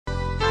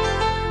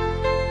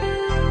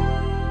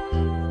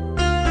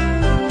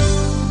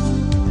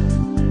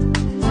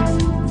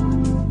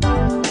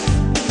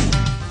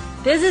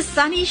There's a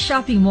sunny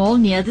shopping mall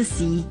near the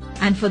sea,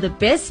 and for the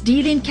best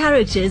deal in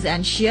characters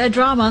and sheer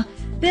drama,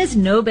 there's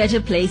no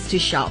better place to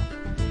shop.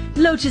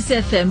 Lotus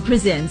FM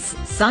presents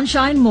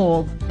Sunshine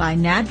Mall by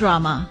Nad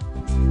Drama.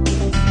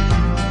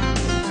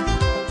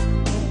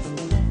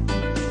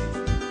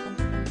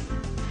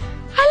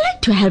 I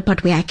like to help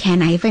out where I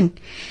can, Ivan.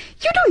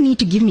 You don't need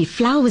to give me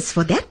flowers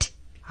for that.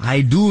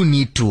 I do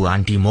need to,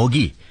 Auntie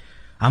Mogi.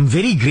 I'm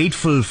very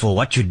grateful for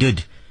what you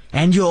did,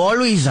 and you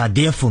always are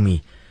there for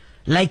me.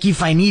 Like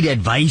if I need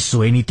advice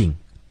or anything.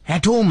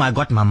 At home I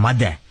got my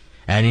mother,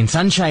 and in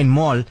Sunshine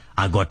Mall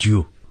I got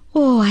you.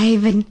 Oh,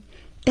 Ivan,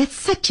 that's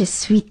such a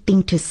sweet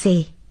thing to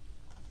say.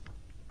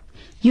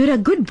 You're a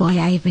good boy,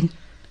 Ivan.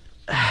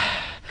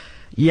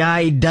 Yeah,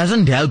 it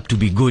doesn't help to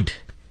be good.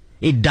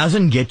 It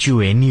doesn't get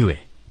you anywhere.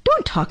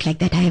 Don't talk like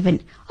that,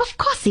 Ivan. Of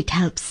course it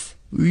helps.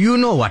 You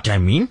know what I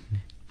mean.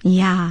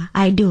 Yeah,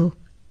 I do.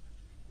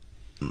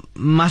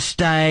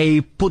 Must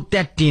I put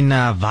that in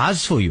a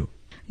vase for you?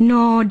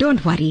 No,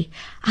 don't worry.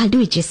 I'll do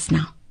it just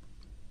now.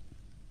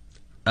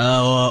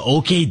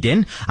 Okay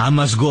then. I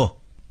must go.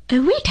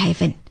 Wait,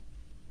 Ivan.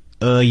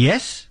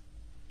 Yes?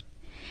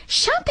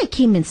 Shantha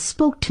came and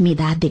spoke to me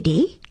the other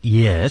day.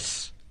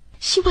 Yes.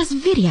 She was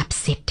very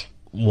upset.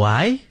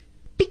 Why?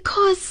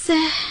 Because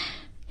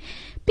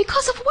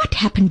of what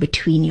happened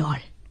between you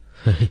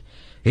all.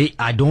 Hey,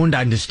 I don't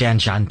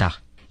understand Shantha.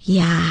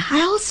 Yeah,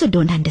 I also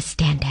don't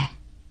understand her.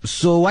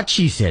 So what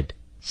she said?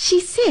 She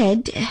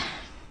said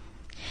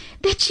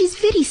that she's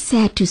very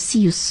sad to see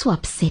you so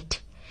upset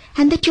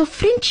and that your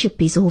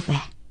friendship is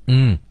over.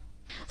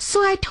 So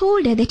I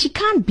told her that she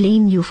can't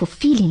blame you for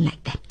feeling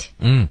like that.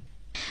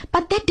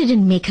 But that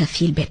didn't make her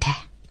feel better.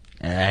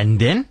 And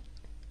then?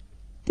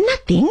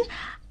 Nothing.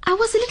 I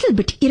was a little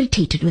bit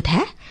irritated with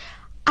her.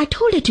 I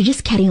told her to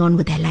just carry on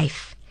with her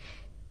life.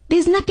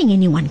 There's nothing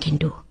anyone can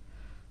do.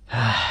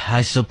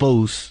 I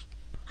suppose.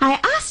 I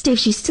asked her if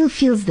she still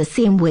feels the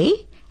same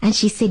way, and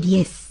she said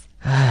yes.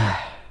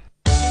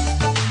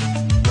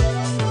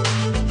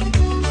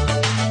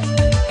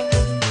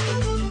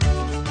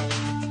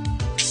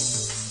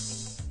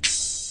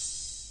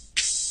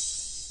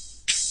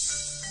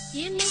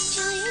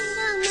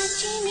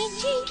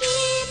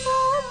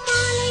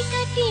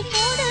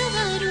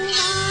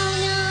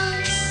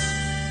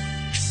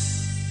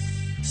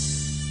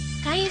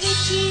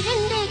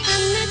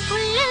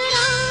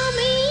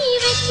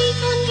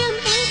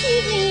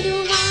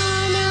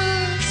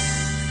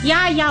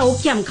 Yeah,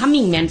 okay, I'm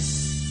coming, man.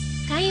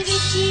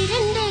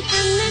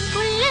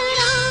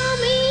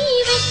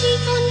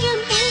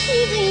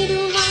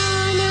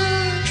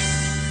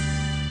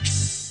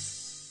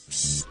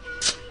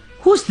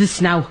 Who's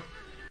this now?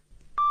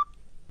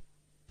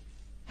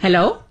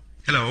 Hello?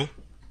 Hello?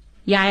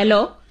 Yeah,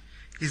 hello?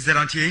 Is that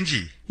Aunty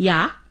Angie?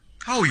 Yeah?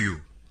 How are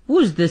you?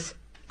 Who's this?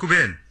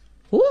 Kuben.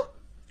 Who?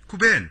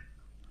 Kuben.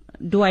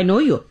 Do I know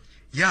you?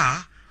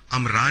 Yeah,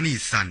 I'm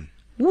Rani's son.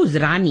 Who's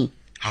Rani?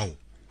 How?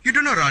 You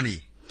don't know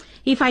Rani?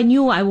 If I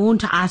knew, I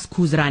won't ask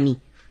who's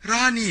Rani.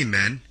 Rani,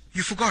 man.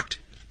 You forgot.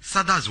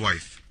 Sada's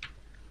wife.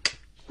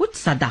 What's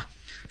Sada?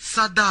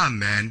 Sada,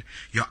 man.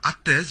 Your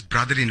Atta's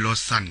brother-in-law's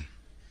son.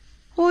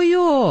 Oh,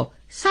 yo.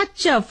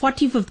 Such a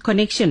 45th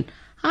connection.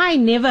 I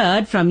never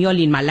heard from you all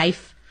in my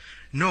life.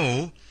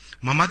 No,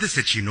 my mother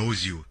said she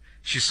knows you.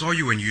 She saw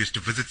you when you used to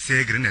visit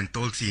Segrin and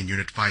Tulsi in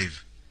Unit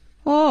 5.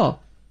 Oh.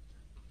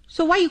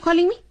 So why are you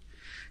calling me?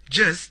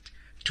 Just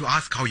to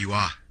ask how you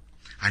are.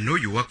 I know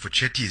you work for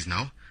Chetty's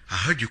now. I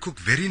heard you cook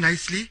very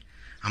nicely.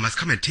 I must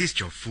come and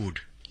taste your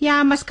food. Yeah,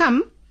 I must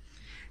come.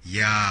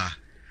 Yeah.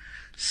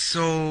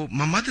 So,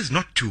 my mother's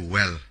not too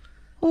well.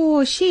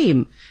 Oh,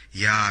 shame.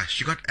 Yeah,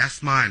 she got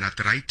asthma and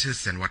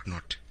arthritis and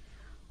whatnot.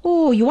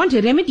 Oh, you want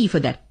a remedy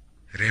for that?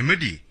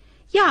 Remedy?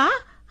 Yeah,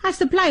 I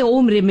supply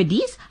home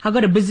remedies. I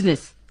got a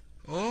business.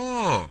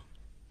 Oh.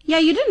 Yeah,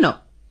 you didn't know?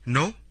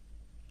 No.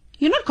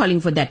 You're not calling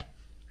for that?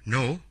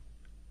 No.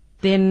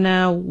 Then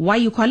why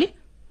you calling?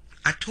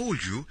 I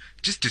told you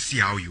just to see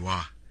how you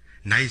are.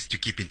 Nice to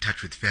keep in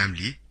touch with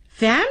family.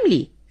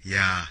 Family?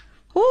 Yeah.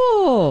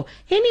 Oh,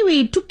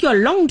 anyway, it took you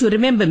long to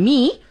remember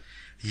me.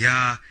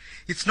 Yeah,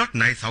 it's not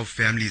nice how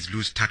families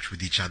lose touch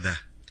with each other.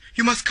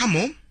 You must come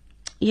home.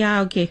 Yeah,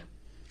 okay.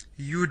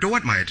 You don't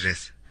want my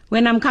address?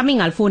 When I'm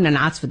coming, I'll phone and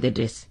ask for the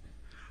address.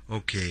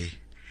 Okay.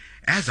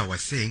 As I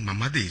was saying, my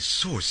mother is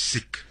so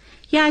sick.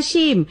 Yeah,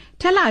 shame.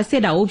 Tell her I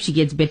said I hope she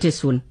gets better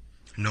soon.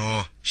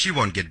 No, she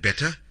won't get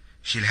better.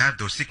 She'll have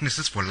those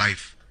sicknesses for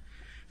life.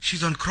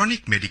 She's on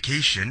chronic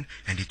medication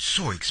and it's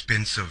so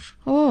expensive.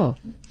 Oh.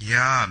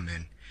 Yeah,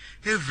 man.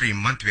 Every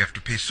month we have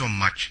to pay so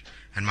much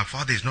and my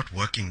father is not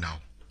working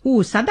now.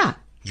 Who, Sada?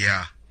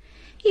 Yeah.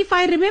 If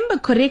I remember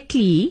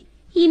correctly,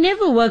 he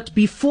never worked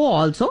before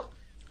also.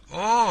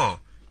 Oh,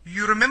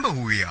 you remember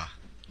who we are?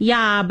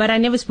 Yeah, but I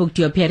never spoke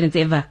to your parents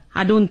ever.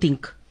 I don't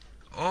think.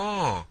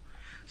 Oh,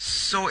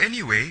 so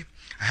anyway,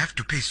 I have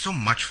to pay so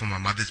much for my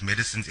mother's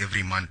medicines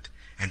every month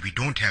and we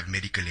don't have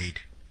medical aid.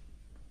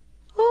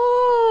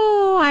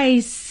 Oh,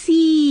 I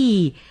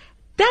see.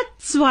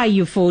 That's why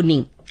you're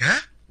phoning. Huh?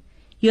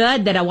 You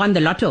heard that I won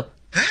the lotto.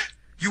 Huh?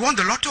 You won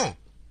the lotto?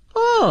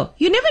 Oh, Oh,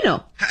 you never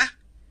know. Huh?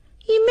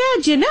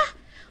 Imagine,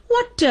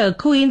 what a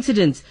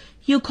coincidence.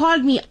 You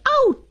called me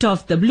out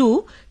of the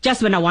blue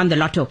just when I won the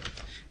lotto.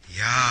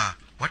 Yeah,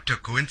 what a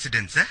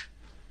coincidence, eh?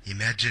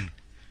 Imagine.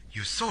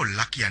 You're so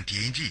lucky, Aunty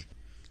Angie.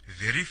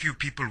 Very few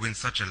people win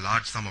such a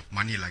large sum of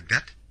money like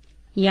that.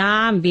 Yeah,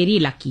 I'm very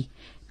lucky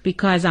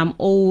because I'm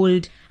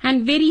old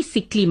and very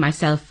sickly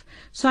myself.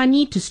 So I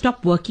need to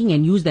stop working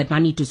and use that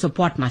money to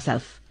support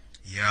myself.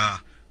 Yeah,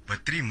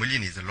 but 3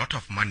 million is a lot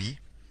of money.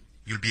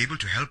 You'll be able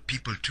to help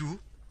people too.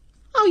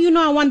 How you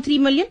know I won 3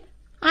 million?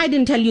 I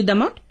didn't tell you the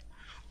amount.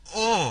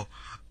 Oh,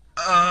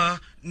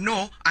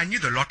 no, I knew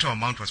the lotto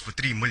amount was for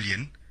 3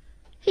 million.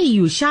 Hey,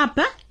 you sharp,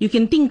 huh? You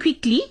can think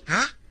quickly.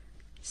 Huh?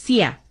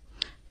 Sia.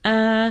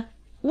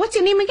 What's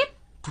your name again?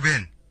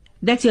 Kuben.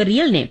 That's your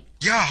real name.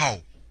 Yeah, how?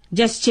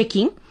 Just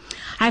checking.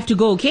 I have to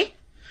go, okay?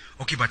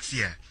 Okay, but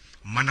see,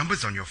 my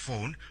number's on your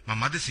phone. My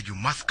mother said you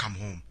must come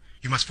home.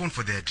 You must phone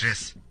for the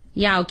address.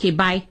 Yeah, okay,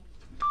 bye.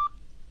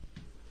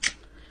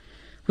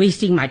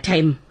 Wasting my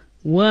time.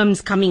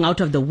 Worms coming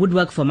out of the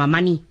woodwork for my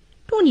money.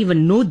 Don't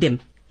even know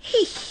them.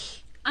 Hey.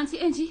 Aunty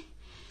Angie,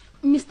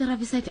 Mr.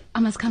 Ravi said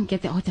I must come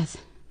get the orders.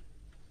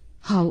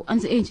 How,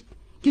 Aunty Angie?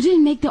 You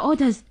didn't make the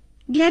orders.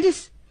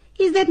 Gladys,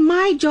 is that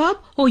my job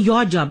or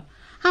your job?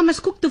 I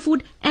must cook the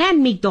food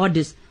and make the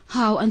orders.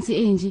 How, Aunty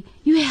Angie?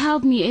 You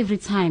help me every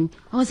time.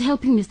 I was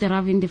helping Mr.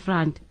 Ravi in the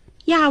front.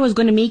 Yeah, I was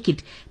going to make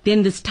it.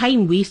 Then this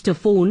time waster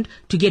phoned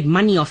to get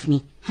money off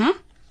me. Huh?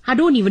 I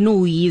don't even know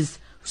who he is.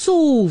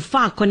 So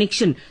far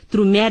connection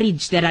through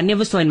marriage that I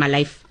never saw in my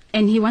life.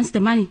 And he wants the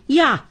money.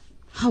 Yeah.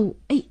 How?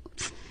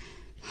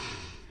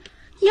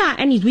 Yeah,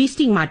 and he's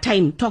wasting my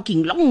time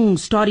talking long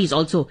stories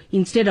also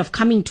instead of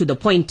coming to the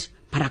point.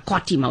 But I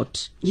caught him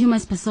out. You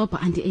must be sober,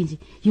 Aunty Angie.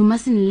 You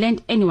mustn't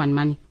lend anyone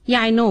money. Yeah,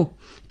 I know.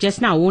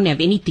 Just now I won't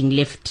have anything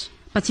left.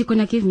 But you're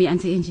gonna give me,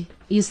 Aunty Angie.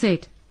 You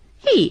said.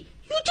 Hey,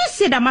 you just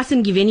said I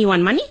mustn't give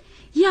anyone money.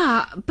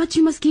 Yeah, but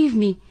you must give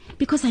me.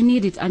 Because I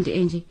need it, Aunty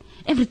Angie.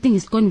 Everything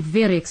is gone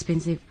very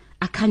expensive.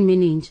 I can't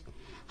manage.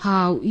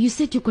 How? You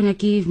said you're gonna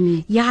give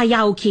me.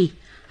 Yeah, okay.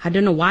 I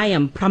don't know why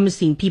I'm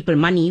promising people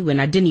money when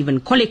I didn't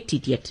even collect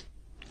it yet.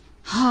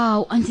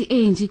 How, Aunty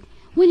Angie?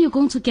 When are you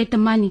going to get the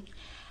money?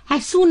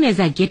 As soon as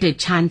I get a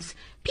chance.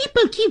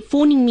 People keep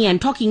phoning me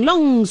and talking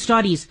long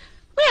stories.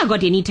 Where I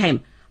got any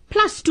time?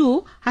 Plus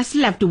 2, I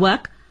still have to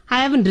work.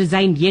 I haven't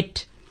resigned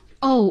yet.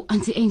 Oh,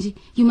 Aunty Angie,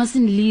 you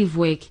mustn't leave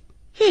work.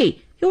 Hey,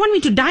 you want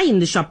me to die in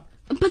the shop?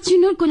 But you're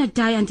not gonna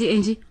die, Aunty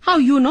Angie. How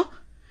you know?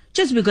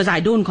 Just because I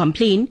don't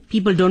complain,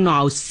 people don't know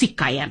how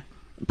sick I am.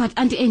 But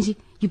Aunty Angie,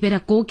 you better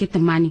go get the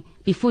money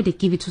before they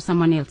give it to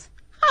someone else.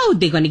 How are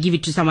they gonna give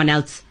it to someone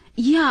else?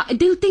 Yeah,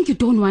 they'll think you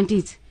don't want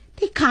it.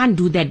 They can't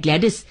do that,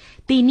 Gladys.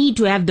 They need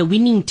to have the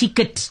winning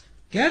ticket.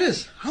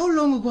 Gladys, how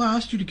long ago I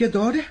asked you to get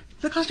the order?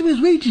 The customer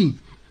is waiting.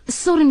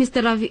 Sorry,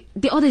 Mr. Ravi.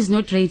 The order is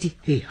not ready.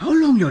 Hey, how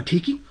long you're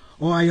taking?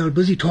 Or are you all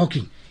busy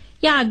talking?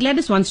 Yeah,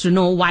 Gladys wants to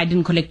know why I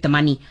didn't collect the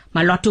money,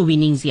 my lotto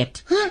winnings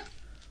yet. Huh?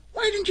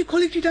 Why didn't you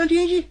collect it, Aunty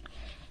Angie?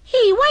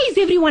 Hey, why is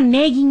everyone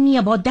nagging me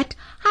about that?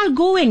 I'll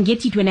go and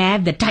get it when I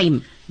have the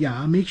time.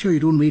 Yeah, make sure you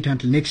don't wait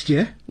until next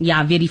year.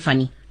 Yeah, very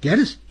funny.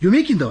 Gladys, you're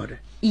making the order.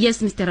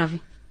 Yes, Mr.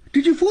 Ravi.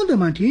 Did you phone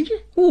them, Aunty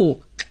Angie?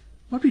 Oh,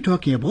 What are we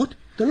talking about?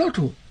 The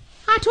lotto.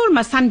 I told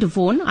my son to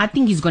phone. I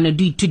think he's going to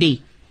do it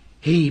today.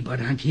 Hey, but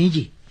Aunty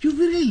Angie, you're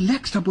very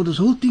laxed about this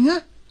whole thing,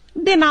 huh?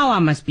 Then how I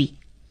must be.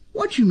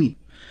 What you mean?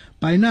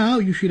 By now,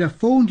 you should have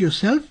phoned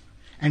yourself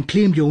and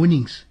claimed your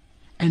winnings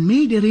and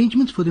made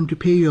arrangements for them to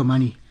pay your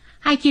money.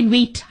 I can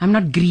wait. I'm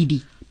not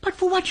greedy. But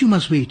for what you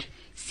must wait?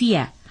 See,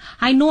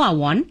 I know I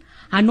won.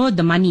 I know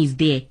the money is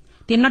there.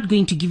 They're not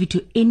going to give it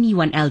to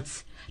anyone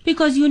else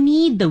because you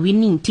need the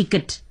winning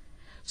ticket.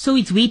 So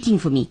it's waiting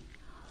for me.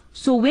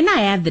 So when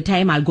I have the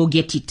time, I'll go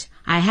get it.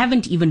 I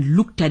haven't even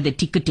looked at the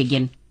ticket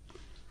again.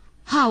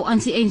 How,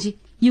 Aunty Angie?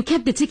 You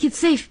kept the ticket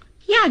safe?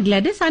 Yeah,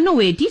 Gladys, I know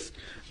where it is.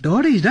 The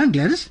order is done,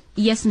 Gladys.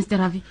 Yes, Mr.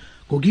 Ravi.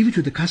 Go give it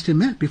to the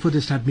customer before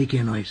they start making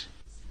a noise.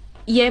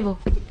 Yebo.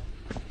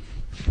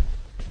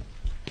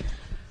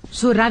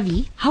 So,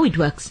 Ravi, how it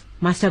works?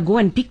 Must I go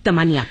and pick the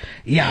money up?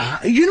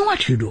 Yeah, you know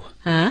what you do?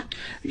 Huh?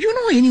 You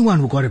know anyone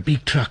who got a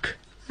big truck?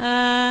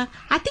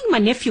 I think my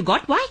nephew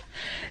got. Why?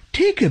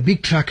 Take a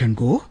big truck and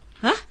go.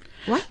 Huh?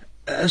 Why?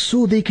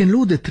 So they can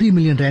load the 3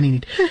 million rand in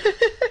it.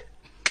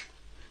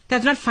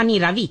 That's not funny,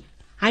 Ravi.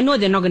 I know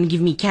they're not going to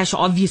give me cash,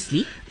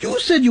 obviously. You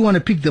said you want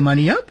to pick the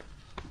money up?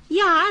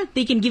 Yeah,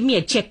 they can give me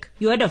a check.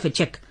 You heard of a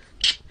check?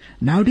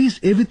 Nowadays,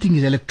 everything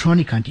is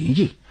electronic, Aunty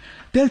Angie.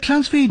 They'll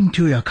transfer it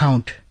into your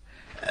account.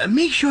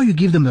 Make sure you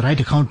give them the right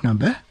account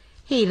number.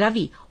 Hey,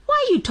 Ravi,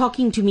 why are you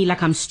talking to me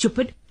like I'm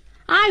stupid?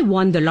 I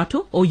won the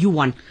lotto or you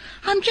won?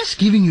 I'm just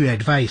giving you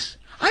advice.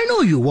 I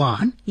know you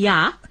won.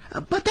 Yeah?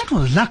 But that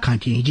was luck,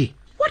 Aunty Angie.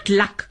 What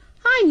luck?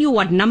 I knew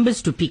what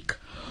numbers to pick.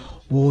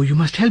 Oh, you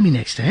must tell me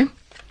next time.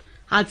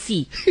 I'll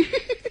see.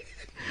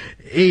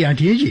 Hey,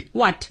 Aunty Angie.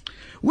 What?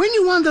 When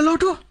you won the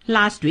lotto?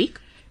 Last week?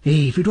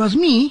 Hey, if it was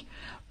me,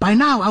 by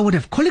now I would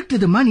have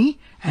collected the money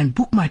and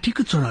booked my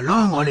tickets on a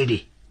long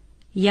holiday.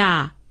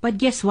 Yeah, but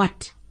guess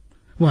what?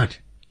 What?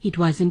 It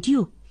wasn't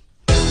you.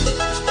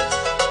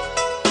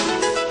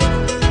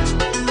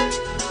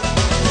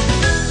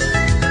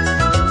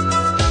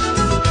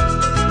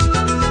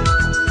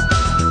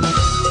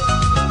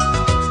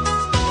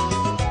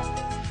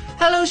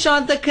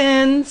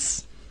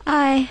 Shanthakins.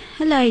 Aye,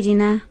 hello,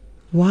 Deena.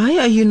 Why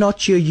are you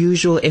not your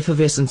usual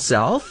effervescent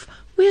self?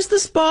 Where's the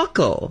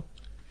sparkle?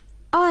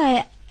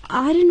 I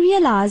didn't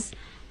realize.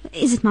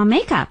 Is it my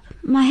makeup?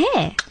 My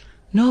hair?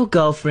 No,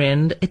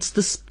 girlfriend, it's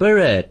the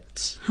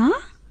spirit. Huh?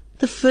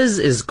 The fizz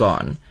is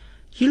gone.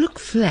 You look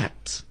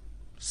flat.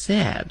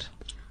 Sad.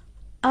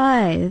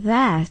 Oh,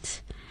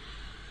 that.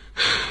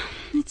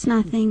 It's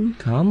nothing.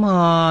 Come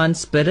on,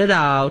 spit it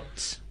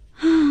out.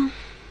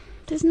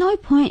 There's no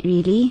point,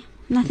 really.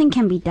 Nothing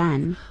can be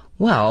done.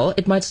 Well,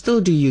 it might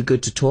still do you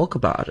good to talk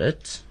about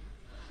it.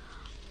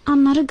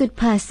 I'm not a good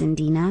person,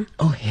 Deena.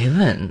 Oh,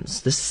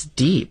 heavens, this is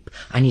deep.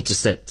 I need to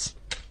sit.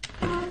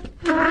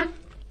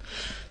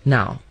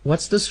 Now,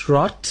 what's this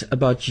rot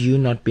about you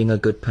not being a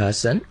good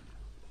person?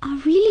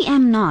 I really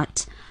am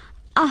not.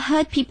 I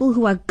hurt people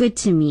who are good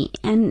to me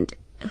and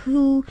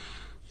who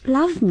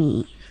love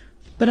me.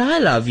 But I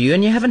love you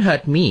and you haven't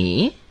hurt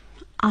me.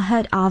 I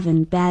hurt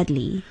Arvin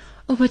badly.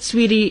 Oh, but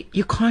sweetie,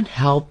 you can't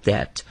help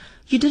that.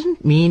 You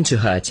didn't mean to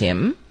hurt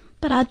him.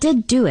 But I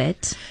did do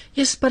it.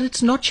 Yes, but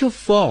it's not your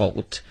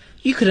fault.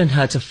 You couldn't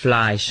hurt a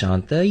fly,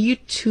 Shantha. You're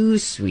too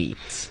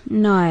sweet.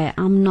 No,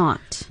 I'm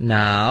not.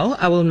 Now,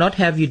 I will not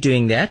have you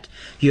doing that.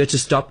 You're to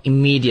stop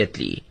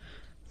immediately.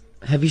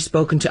 Have you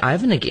spoken to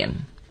Ivan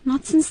again?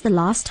 Not since the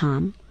last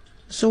time.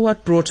 So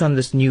what brought on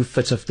this new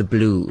fit of the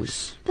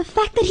blues? The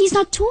fact that he's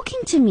not talking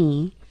to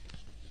me.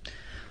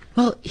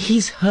 Well,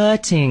 he's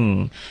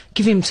hurting.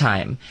 Give him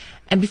time.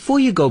 And before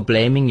you go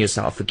blaming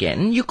yourself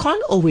again, you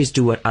can't always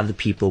do what other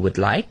people would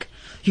like.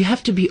 You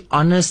have to be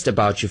honest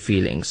about your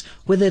feelings,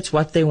 whether it's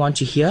what they want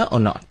to hear or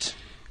not.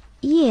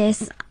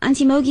 Yes,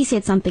 Auntie Mogi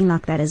said something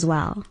like that as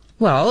well.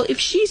 Well, if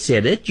she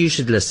said it, you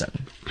should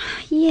listen.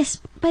 Yes,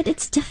 but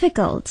it's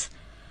difficult.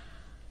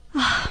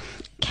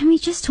 Can we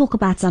just talk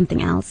about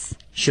something else?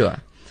 Sure.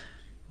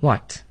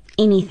 What?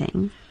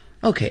 Anything.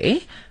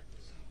 Okay.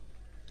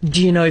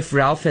 Do you know if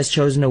Ralph has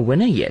chosen a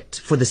winner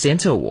yet for the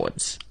Centre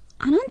Awards?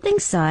 I don't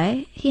think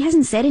so. He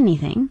hasn't said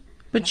anything.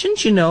 But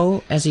shouldn't you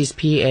know as his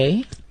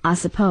PA? I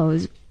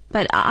suppose,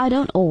 but I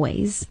don't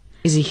always.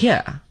 Is he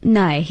here?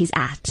 No, he's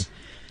at.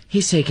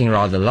 He's taking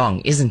rather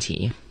long, isn't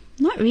he?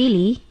 Not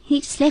really. He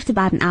just left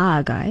about an hour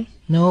ago.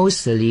 No,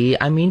 silly.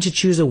 I mean to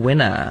choose a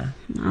winner.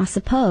 I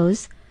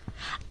suppose.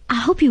 I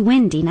hope you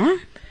win, Deena.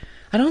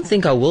 I don't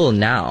think I will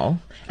now.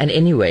 And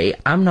anyway,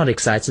 I'm not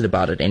excited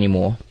about it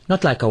anymore.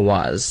 Not like I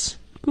was.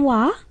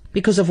 Why?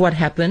 Because of what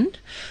happened.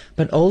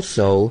 But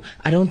also,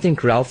 I don't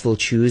think Ralph will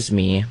choose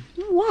me.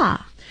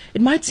 Why?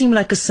 It might seem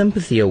like a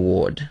sympathy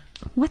award.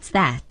 What's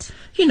that?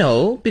 You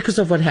know, because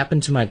of what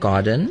happened to my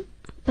garden.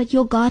 But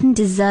your garden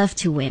deserved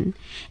to win.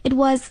 It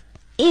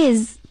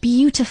is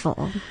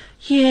beautiful.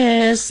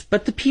 Yes,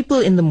 but the people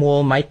in the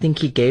mall might think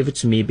he gave it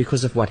to me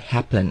because of what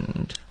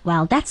happened.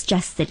 Well, that's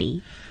just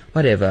silly.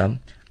 Whatever.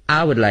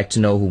 I would like to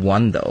know who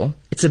won, though.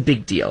 It's a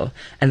big deal.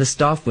 And the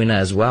staff winner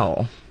as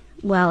well.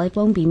 Well, it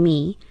won't be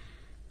me.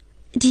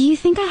 Do you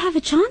think I have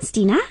a chance,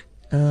 Deena?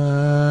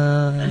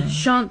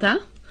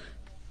 Shantha?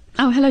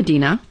 Oh, hello,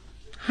 Deena.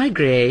 Hi,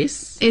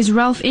 Grace. Is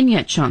Ralph in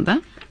yet,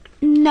 Shantha?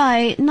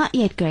 No, not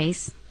yet,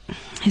 Grace.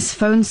 His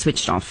phone's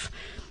switched off.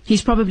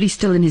 He's probably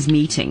still in his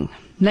meeting.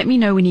 Let me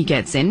know when he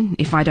gets in,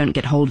 if I don't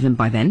get hold of him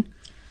by then.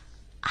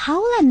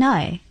 How will I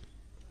know?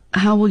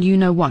 How will you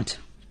know what?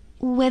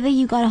 Whether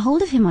you got a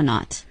hold of him or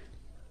not.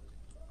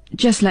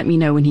 Just let me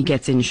know when he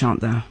gets in,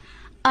 Shantha.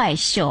 Oh,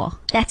 sure.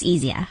 That's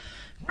easier.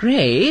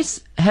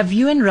 Grace, have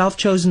you and Ralph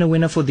chosen a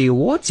winner for the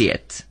awards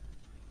yet?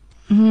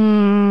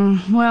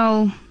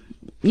 Well,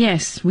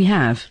 yes, we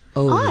have.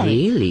 Oh, Aye.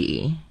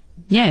 really?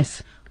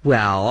 Yes.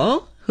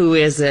 Well, who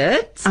is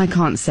it? I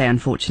can't say,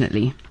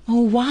 unfortunately.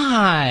 Oh,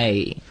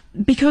 why?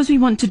 Because we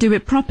want to do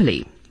it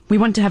properly. We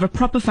want to have a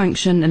proper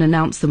function and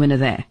announce the winner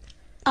there.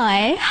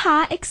 Oh,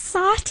 how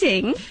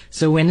exciting.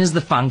 So when is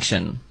the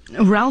function?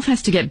 Ralph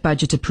has to get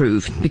budget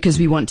approved because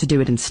we want to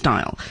do it in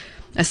style.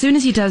 As soon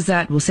as he does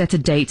that, we'll set a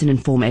date and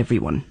inform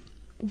everyone.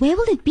 Where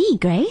will it be,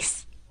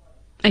 Grace?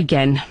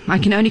 Again, I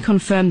can only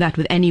confirm that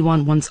with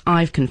anyone once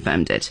I've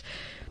confirmed it.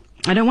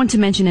 I don't want to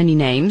mention any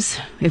names.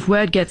 If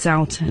word gets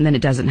out and then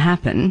it doesn't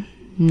happen,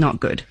 not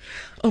good.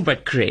 Oh,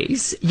 but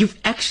Grace, you've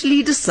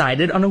actually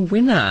decided on a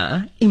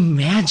winner.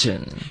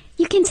 Imagine.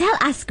 You can tell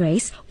us,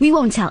 Grace. We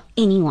won't tell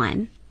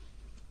anyone.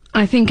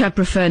 I think I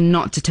prefer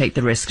not to take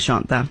the risk,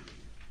 Shantha.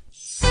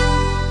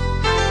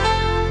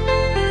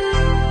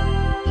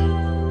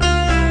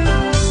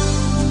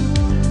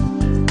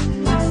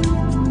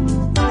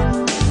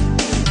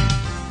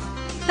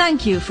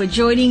 Thank you for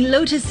joining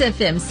Lotus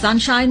FM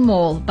Sunshine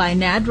Mall by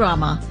Nad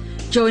Rama.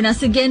 Join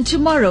us again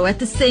tomorrow at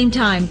the same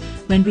time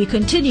when we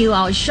continue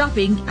our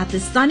shopping at the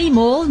sunny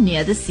mall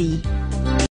near the sea.